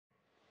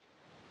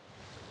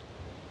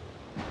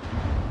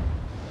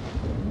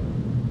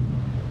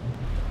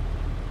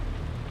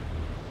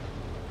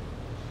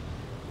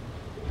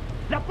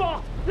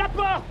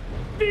porte!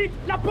 Vite,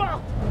 la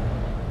porte!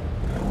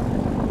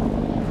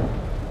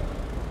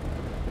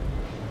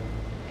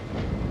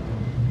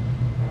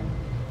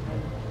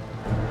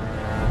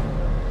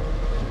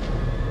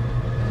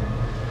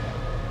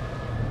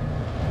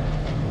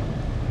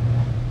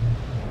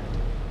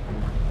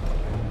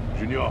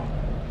 Junior,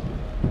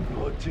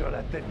 retire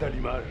la tête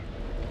d'allumage.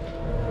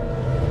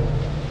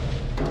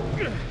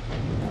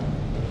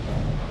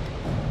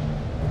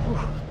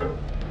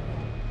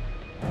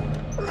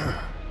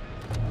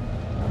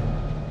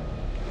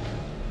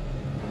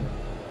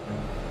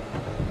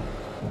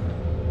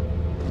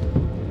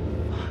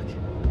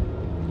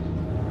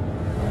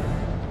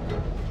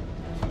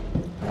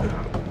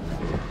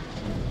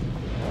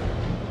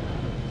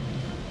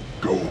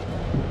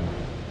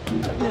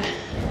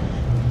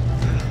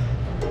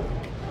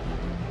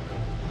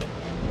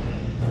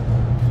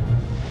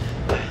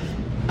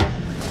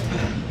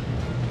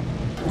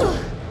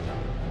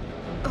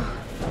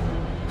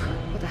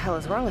 What the hell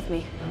is wrong with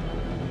me?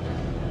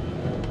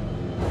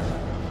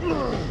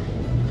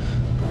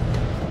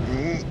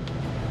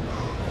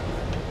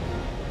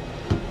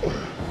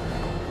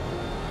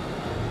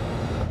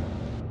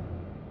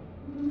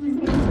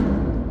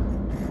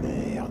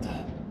 Merde.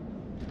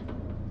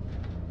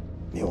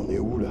 Mais on est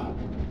où là?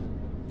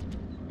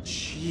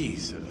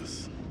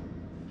 Jesus.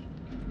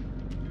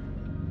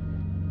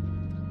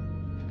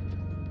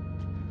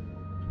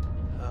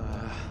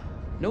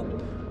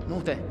 Nope. No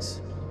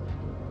thanks.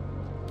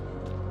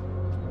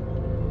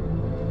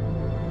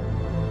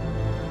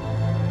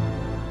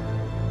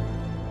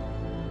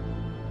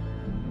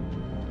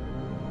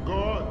 Go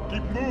on,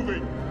 keep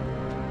moving.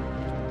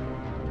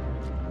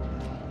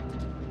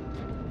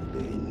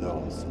 Il est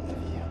énorme ce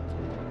navire.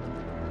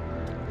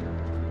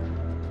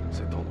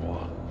 Cet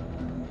endroit,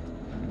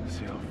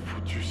 c'est un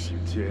foutu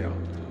cimetière.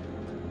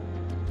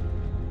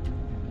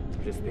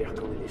 J'espère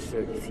qu'on est les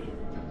seuls ici.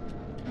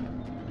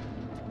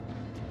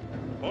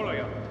 Oh là,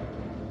 gars.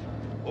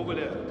 Over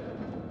there.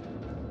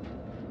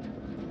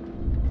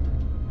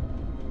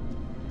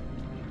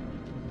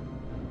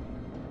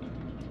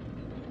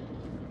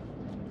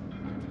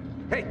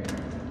 Hey!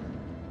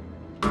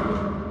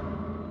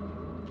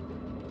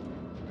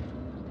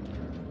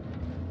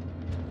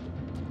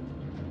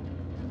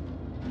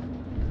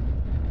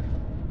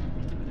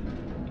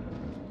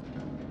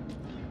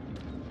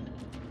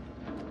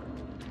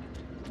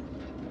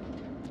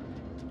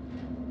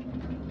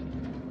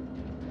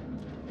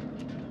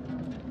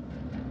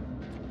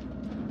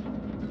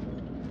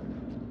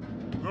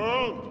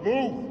 Go,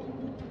 move.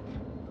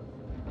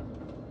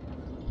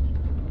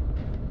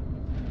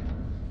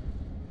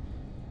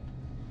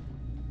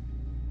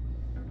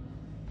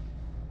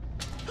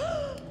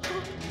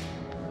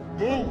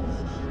 Move.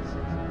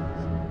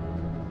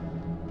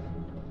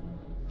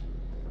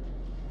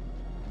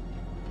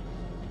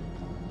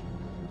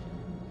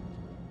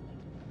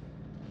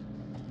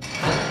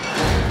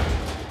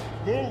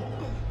 Move.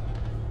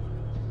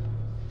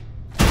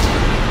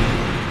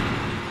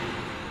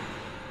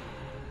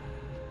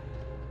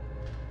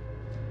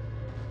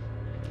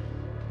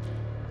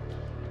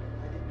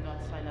 I did not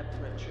sign up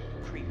for a trip to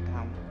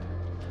Creektown.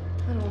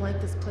 I don't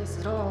like this place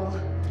at all.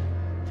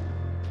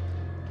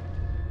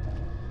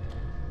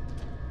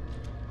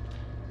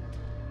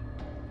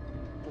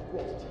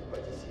 Pourquoi on se tire pas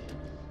d'ici?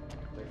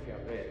 On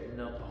préférerait être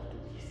n'importe où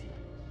d'ici.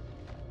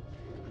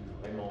 J'ai plus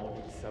vraiment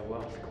envie de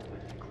savoir ce qu'on va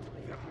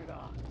découvrir.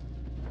 Fermez-la.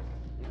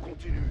 On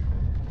continue.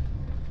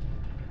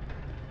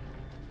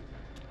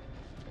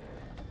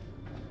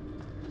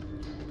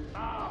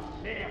 Ah,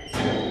 merde!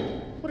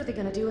 What are they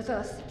gonna do with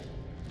us?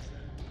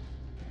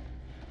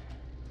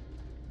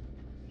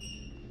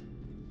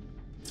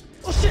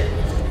 Oh shit!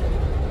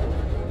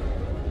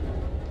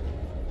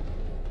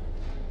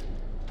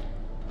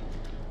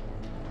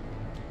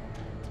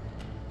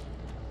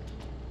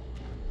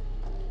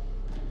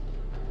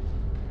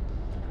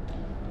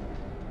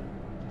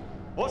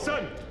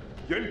 Watson,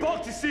 il y a une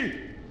porte ici.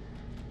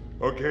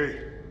 Okay,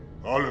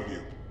 all of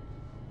you,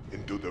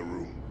 into the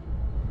room.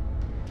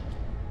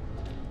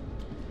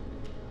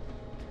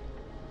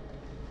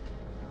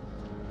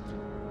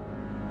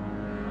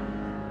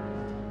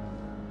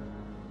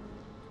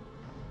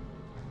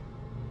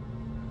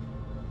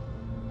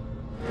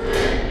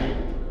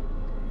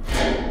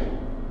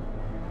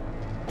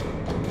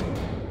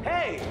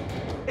 Hey!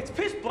 It's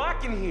pitch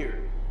black in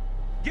here.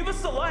 Give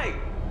us a light.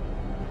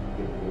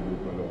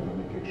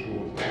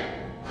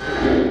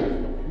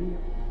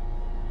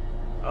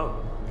 Oh.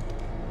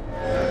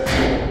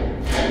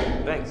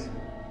 Thanks.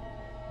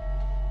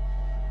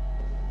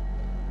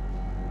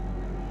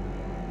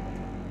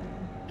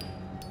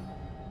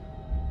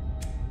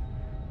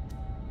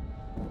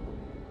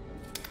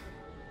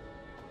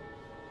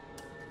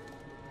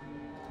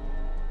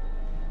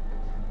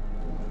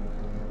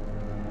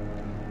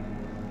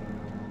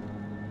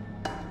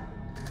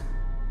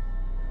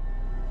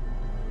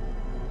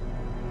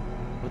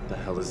 What the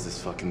hell is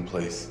this fucking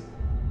place?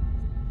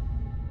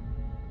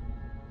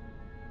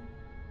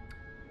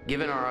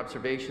 Given our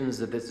observations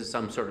that this is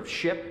some sort of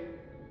ship,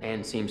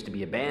 and seems to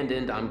be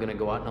abandoned, I'm gonna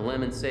go out on a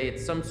limb and say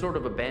it's some sort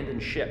of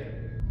abandoned ship.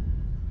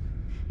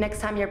 Next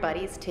time your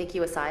buddies take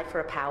you aside for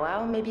a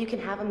powwow, maybe you can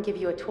have them give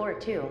you a tour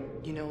too.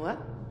 You know what?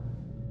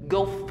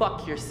 Go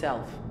fuck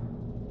yourself.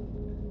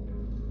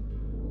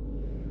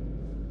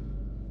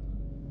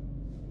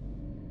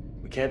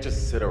 We can't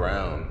just sit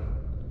around.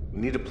 We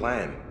need a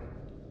plan.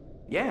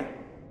 Yeah.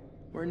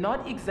 We're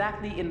not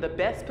exactly in the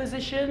best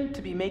position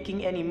to be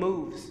making any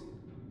moves.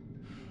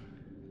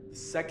 The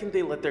second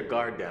they let their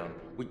guard down,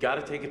 we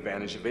gotta take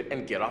advantage of it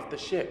and get off the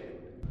ship.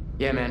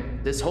 Yeah, man,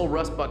 this whole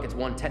rust bucket's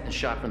one tetanus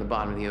shot from the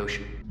bottom of the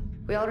ocean.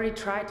 We already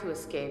tried to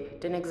escape.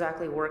 Didn't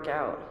exactly work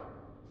out.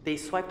 They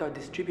swiped our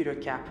distributor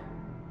cap.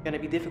 Gonna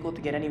be difficult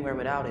to get anywhere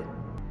without it.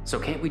 So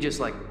can't we just,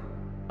 like,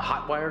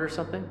 hotwire it or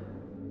something?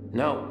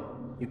 No,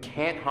 you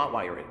can't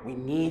hotwire it. We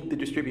need the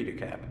distributor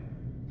cap.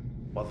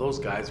 While those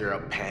guys are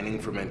out panning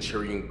for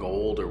Manchurian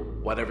gold or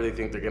whatever they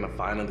think they're gonna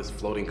find on this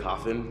floating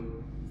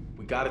coffin,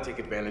 we gotta take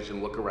advantage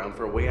and look around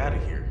for a way out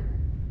of here.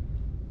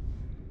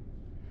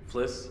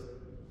 Fliss,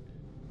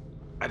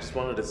 I just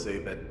wanted to say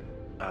that,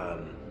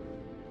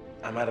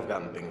 I might have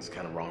gotten things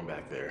kind of wrong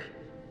back there.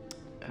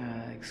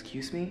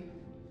 Excuse me?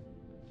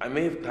 I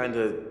may have kind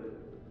of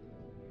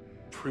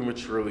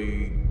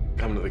prematurely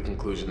come to the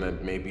conclusion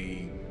that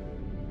maybe,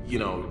 you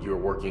know, you're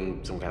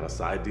working some kind of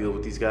side deal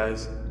with these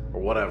guys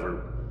or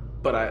whatever.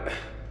 But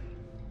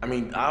I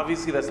mean,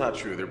 obviously that's not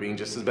true. They're being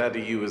just as bad to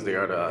you as they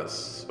are to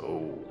us.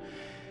 So,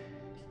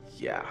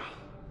 yeah.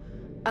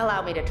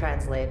 Allow me to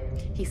translate.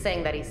 He's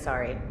saying that he's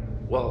sorry.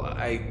 Well,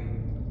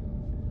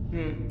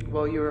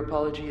 Well, your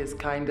apology is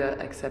kinda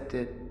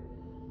accepted.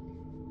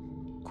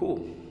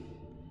 Cool.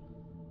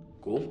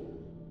 Cool.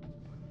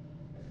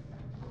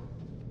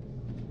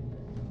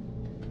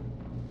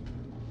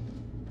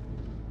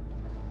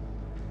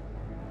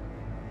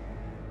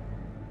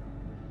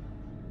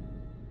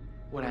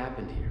 What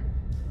happened here?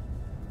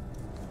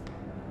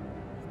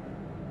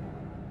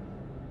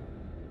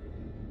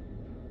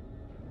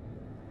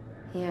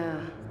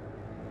 Yeah.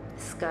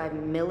 This guy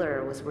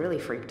Miller was really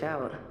freaked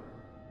out.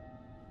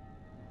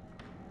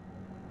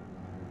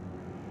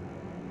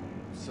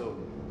 So,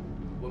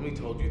 when we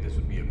told you this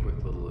would be a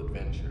quick little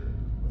adventure,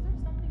 Was there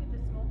something in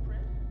this small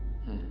print?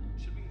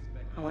 should we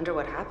expect I wonder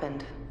what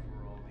happened.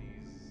 for all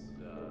these,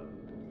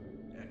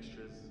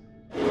 extras?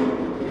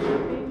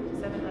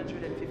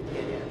 750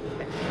 a year.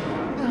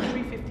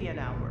 350 an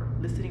hour.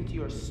 Listening to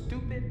your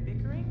stupid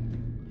bickering?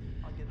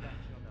 I'll get back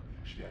to you on that.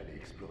 Je vais aller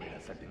explorer la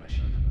salle des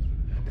machines.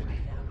 Danny,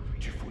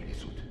 tu fouilles les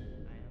soutes.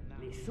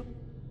 Les soupes?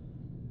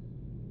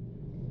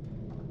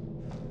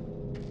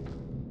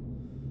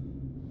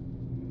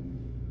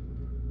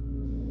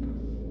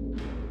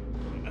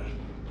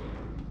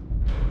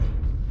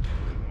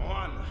 Come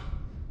on!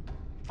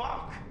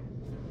 Fuck!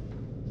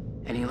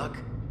 Any luck?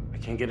 I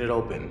can't get it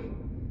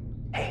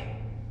open. Hey,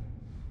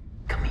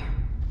 come here.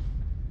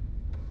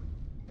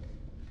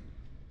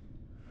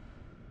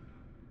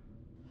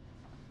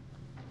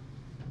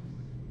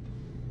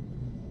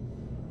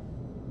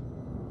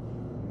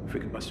 If we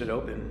can bust it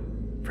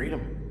open,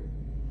 freedom.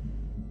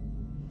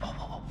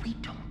 Whoa, we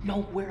don't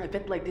know where an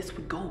event like this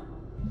would go.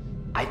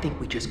 I think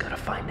we just gotta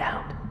find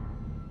out.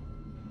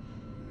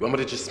 You want me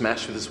to just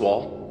smash through this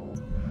wall?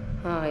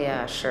 Oh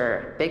yeah,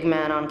 sure. Big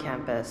man on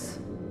campus.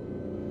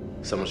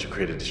 Someone should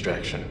create a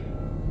distraction.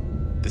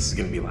 This is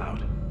gonna be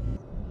loud.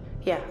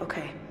 Yeah,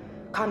 okay.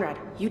 Conrad,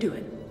 you do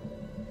it.